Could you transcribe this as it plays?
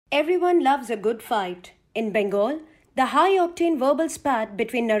Everyone loves a good fight. In Bengal, the high-octane verbal spat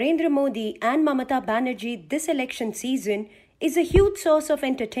between Narendra Modi and Mamata Banerjee this election season is a huge source of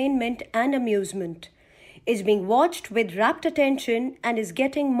entertainment and amusement. Is being watched with rapt attention and is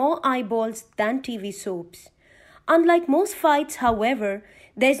getting more eyeballs than TV soaps. Unlike most fights, however,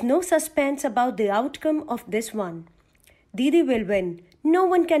 there is no suspense about the outcome of this one. Didi will win. No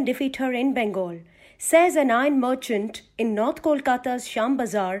one can defeat her in Bengal, says an iron merchant in North Kolkata's Sham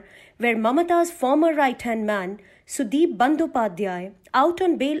Bazar, where Mamata's former right-hand man, Sudeep Bandyopadhyay, out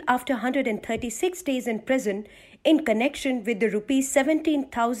on bail after 136 days in prison in connection with the rupees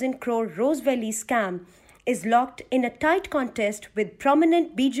 17,000 crore Rose Valley scam, is locked in a tight contest with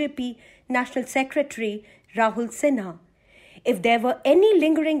prominent BJP National Secretary Rahul Sinha. If there were any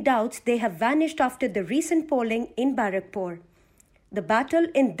lingering doubts, they have vanished after the recent polling in Barrackpore. The battle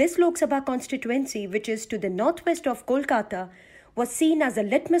in this Lok Sabha constituency, which is to the northwest of Kolkata, was seen as a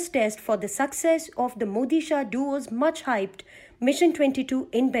litmus test for the success of the Modi-Shah duo's much-hyped Mission 22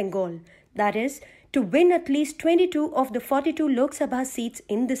 in Bengal, that is, to win at least 22 of the 42 Lok Sabha seats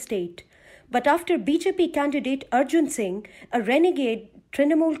in the state. But after BJP candidate Arjun Singh, a renegade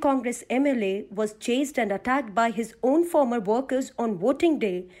Trinamool Congress MLA, was chased and attacked by his own former workers on voting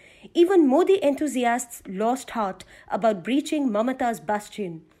day, even Modi enthusiasts lost heart about breaching Mamata's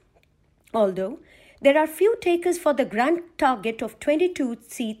bastion. Although there are few takers for the grand target of 22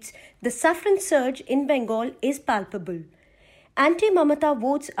 seats, the saffron surge in Bengal is palpable. Anti-Mamata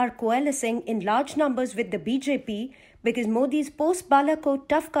votes are coalescing in large numbers with the BJP because Modi's post-Balakot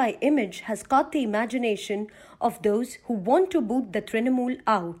tough guy image has caught the imagination of those who want to boot the Trinamool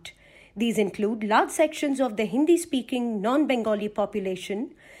out. These include large sections of the Hindi-speaking non-Bengali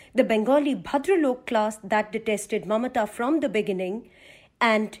population, the Bengali Bhadralok class that detested Mamata from the beginning,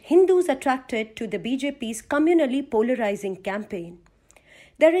 and Hindus attracted to the BJP's communally polarizing campaign.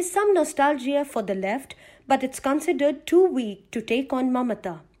 There is some nostalgia for the left, but it's considered too weak to take on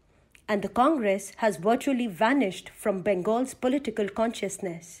Mamata. And the Congress has virtually vanished from Bengal's political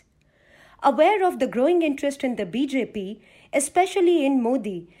consciousness. Aware of the growing interest in the BJP, especially in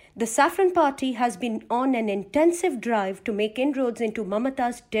Modi, the Saffron Party has been on an intensive drive to make inroads into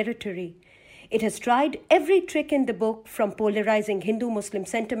Mamata's territory. It has tried every trick in the book, from polarizing Hindu-Muslim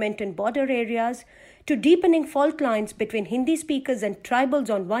sentiment in border areas to deepening fault lines between Hindi speakers and tribals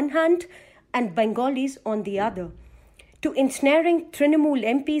on one hand and Bengalis on the other, to ensnaring Trinamool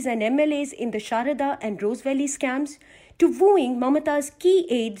MPs and MLAs in the Sharada and Rose Valley scams, to wooing Mamata's key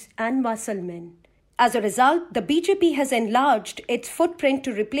aides and musclemen. As a result, the BJP has enlarged its footprint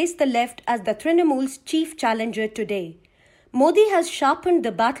to replace the left as the Trinamool's chief challenger today. Modi has sharpened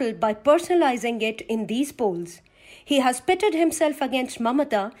the battle by personalizing it in these polls. He has pitted himself against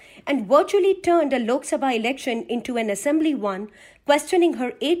Mamata and virtually turned a Lok Sabha election into an assembly one, questioning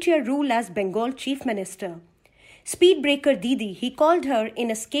her 8-year rule as Bengal chief minister. Speedbreaker Didi, he called her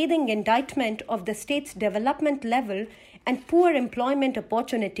in a scathing indictment of the state's development level and poor employment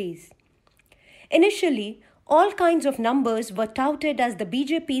opportunities. Initially, all kinds of numbers were touted as the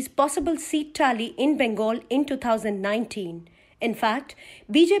BJP's possible seat tally in Bengal in 2019. In fact,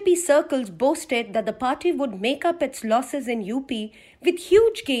 BJP circles boasted that the party would make up its losses in UP with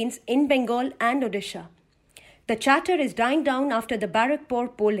huge gains in Bengal and Odisha. The chatter is dying down after the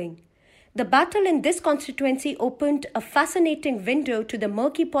Barrackpore polling. The battle in this constituency opened a fascinating window to the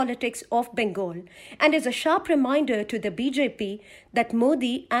murky politics of Bengal and is a sharp reminder to the BJP that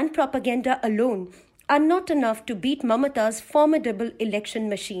Modi and propaganda alone are not enough to beat Mamata's formidable election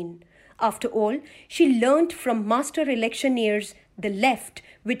machine. After all, she learned from master electioneers, the left,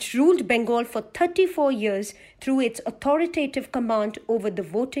 which ruled Bengal for 34 years through its authoritative command over the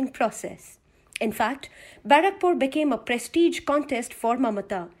voting process. In fact, Barrackpore became a prestige contest for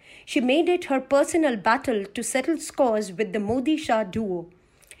Mamata. She made it her personal battle to settle scores with the Modi-Shah duo.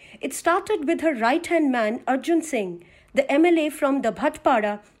 It started with her right-hand man Arjun Singh, the MLA from the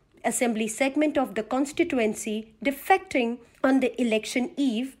Bhatpara assembly segment of the constituency, defecting on the election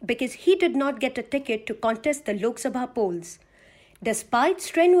eve because he did not get a ticket to contest the Lok Sabha polls. Despite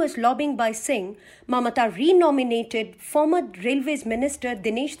strenuous lobbying by Singh, Mamata renominated former Railways Minister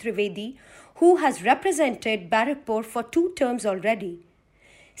Dinesh Trivedi, who has represented Barrackpore for 2 terms already.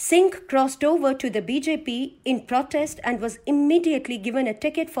 Singh crossed over to the BJP in protest and was immediately given a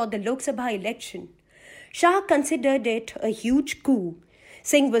ticket for the Lok Sabha election. Shah considered it a huge coup.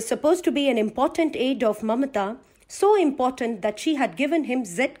 Singh was supposed to be an important aide of Mamata, so important that she had given him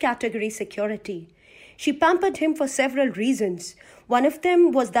Z category security. She pampered him for several reasons. One of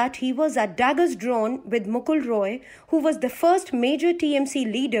them was that he was at daggers drawn with Mukul Roy, who was the first major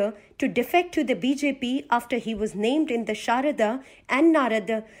TMC leader to defect to the BJP after he was named in the Sharada and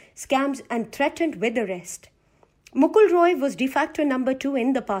Narada scams and threatened with arrest. Mukul Roy was de facto number 2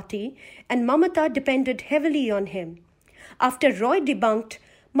 in the party, and Mamata depended heavily on him. After Roy debunked,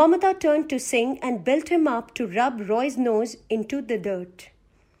 Mamata turned to Singh and built him up to rub Roy's nose into the dirt.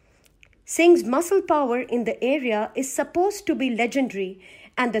 Singh's muscle power in the area is supposed to be legendary,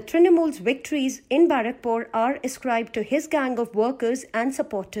 and the Trinamool's victories in Barrackpore are ascribed to his gang of workers and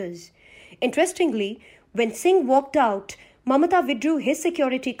supporters. Interestingly, when Singh walked out, Mamata withdrew his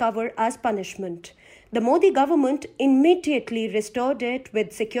security cover as punishment. The Modi government immediately restored it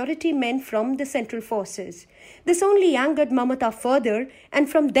with security men from the central forces. This only angered Mamata further, and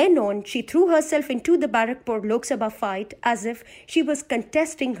from then on she threw herself into the Barrackpore Lok Sabha fight as if she was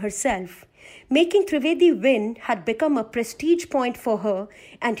contesting herself. Making Trivedi win had become a prestige point for her,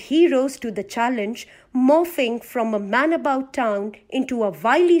 and he rose to the challenge, morphing from a man about town into a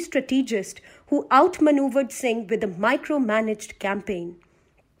wily strategist who outmaneuvered Singh with a micromanaged campaign.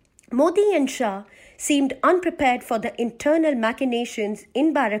 Modi and Shah seemed unprepared for the internal machinations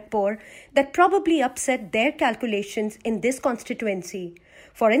in Barrackpore that probably upset their calculations in this constituency.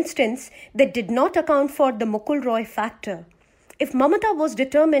 For instance, they did not account for the Mukul Roy factor. If Mamata was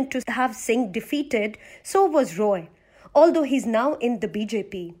determined to have Singh defeated, so was Roy, although he's now in the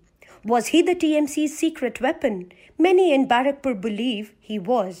BJP. Was he the TMC's secret weapon? Many in Barrackpore believe he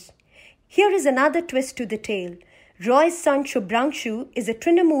was. Here is another twist to the tale. Roy's son Shubhranshu is a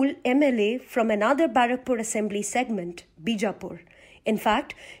Trinamool MLA from another Barrackpore assembly segment, Bijapur. In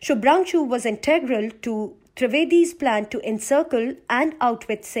fact, Shubhranshu was integral to Trivedi's plan to encircle and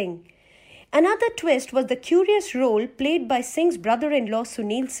outwit Singh. Another twist was the curious role played by Singh's brother-in-law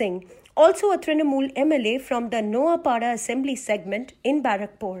Sunil Singh, also a Trinamool MLA from the Noapada assembly segment in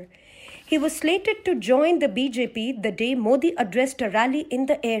Barrackpore. He was slated to join the BJP the day Modi addressed a rally in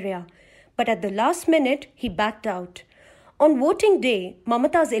the area, but at the last minute, he backed out. On voting day,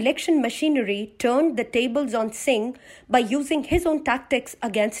 Mamata's election machinery turned the tables on Singh by using his own tactics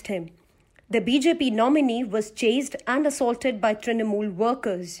against him. The BJP nominee was chased and assaulted by Trinamool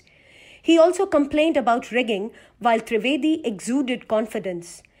workers. He also complained about rigging, while Trivedi exuded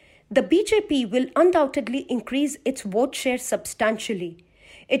confidence. The BJP will undoubtedly increase its vote share substantially.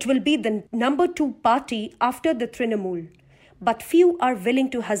 It will be the number 2 party after the Trinamool. But few are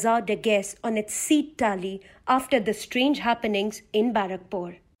willing to hazard a guess on its seat tally after the strange happenings in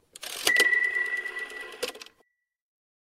Barrackpore.